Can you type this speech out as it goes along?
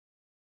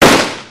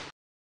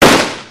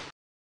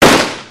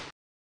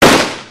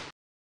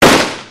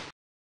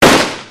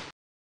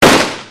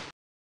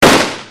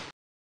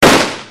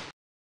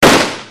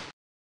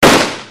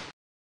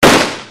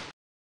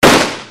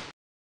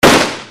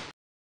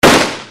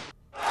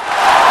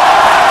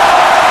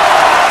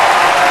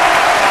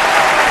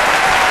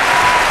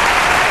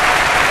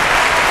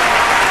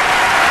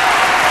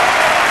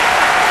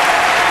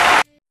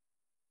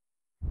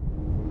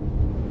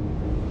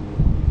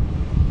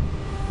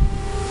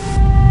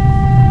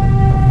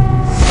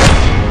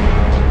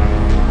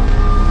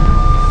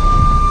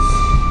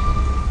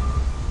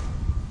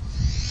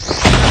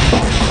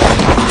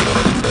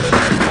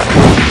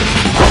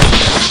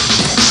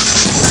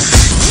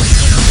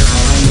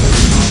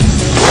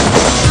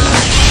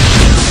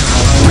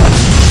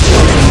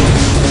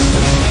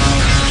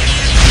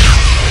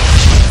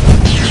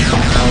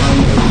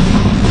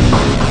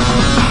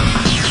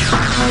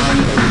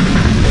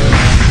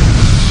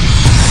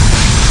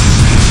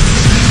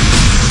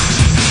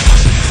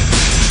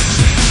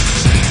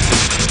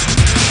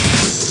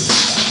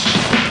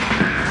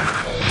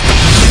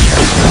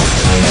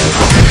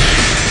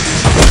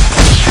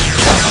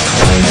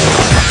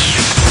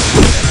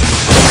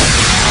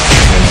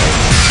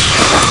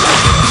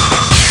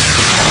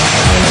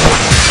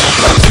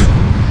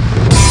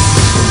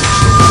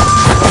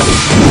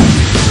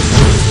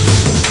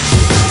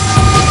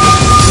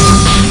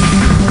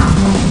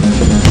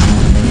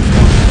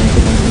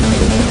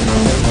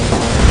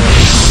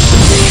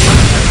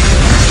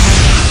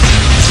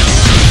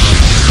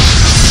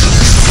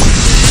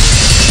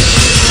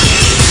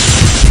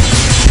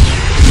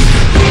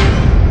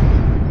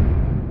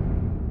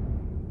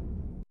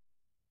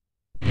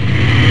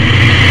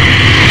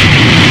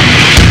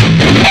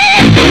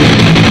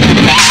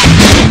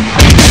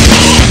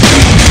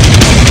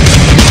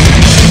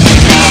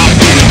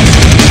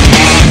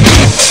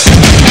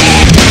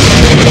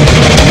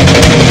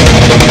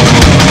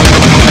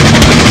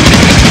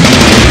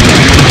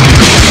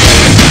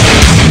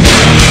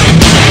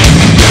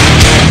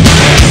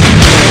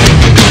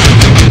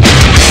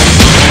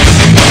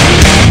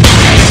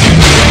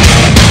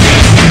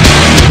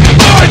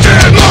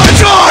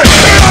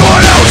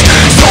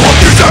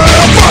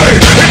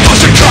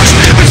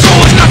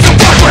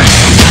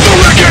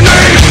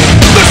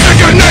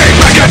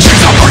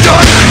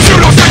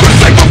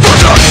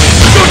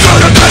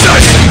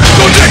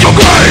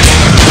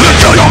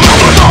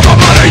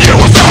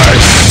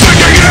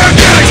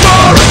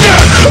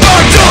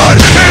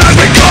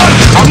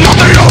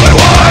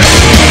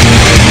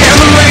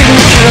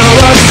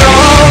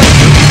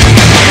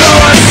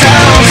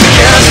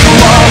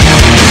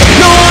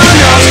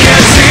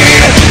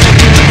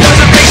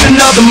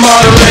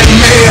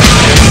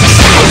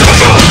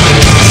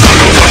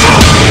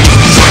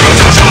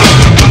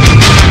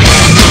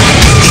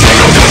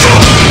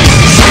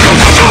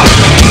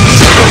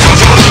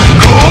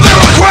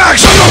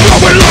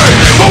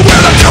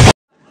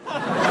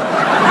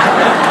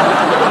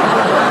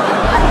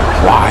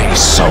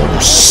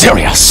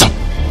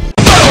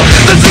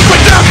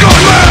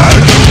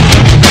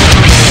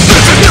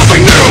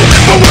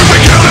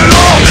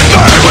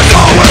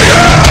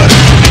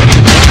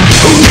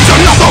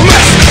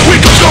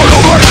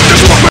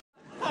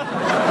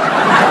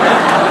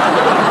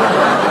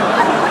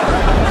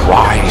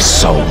Why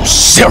so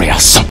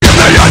serious? If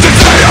they had to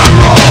say I'm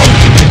wrong,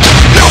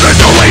 now there's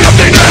only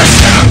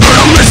emptiness. But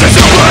I'm listening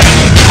to it.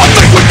 I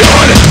think we're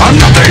good. I'm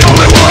not the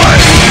only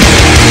one.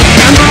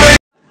 And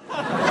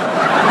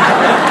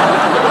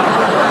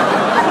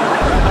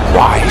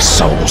Why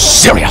so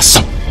serious?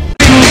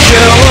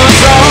 kill us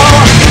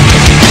all.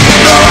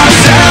 Throw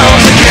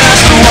ourselves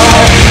against the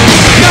wall.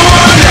 No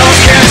one else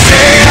can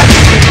see it.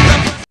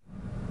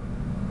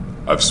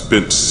 I've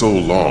spent so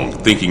long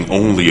thinking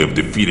only of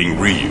defeating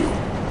Ryu,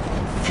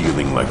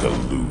 feeling like a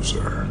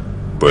loser.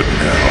 But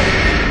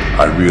now,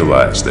 I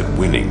realize that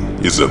winning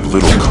is of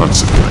little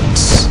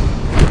consequence.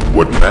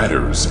 What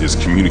matters is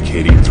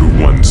communicating through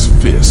one's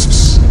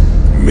fists.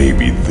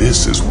 Maybe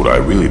this is what I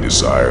really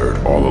desired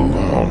all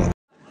along.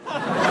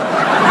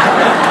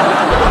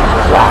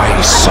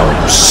 Why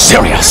so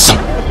serious?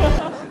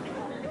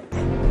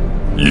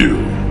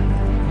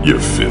 Your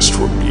fists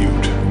were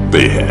mute.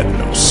 They had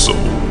no soul.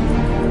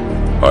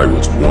 I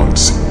was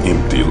once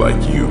empty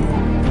like you.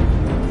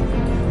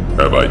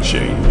 Have I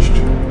changed?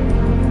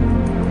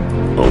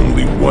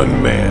 Only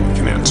one man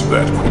can answer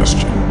that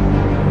question.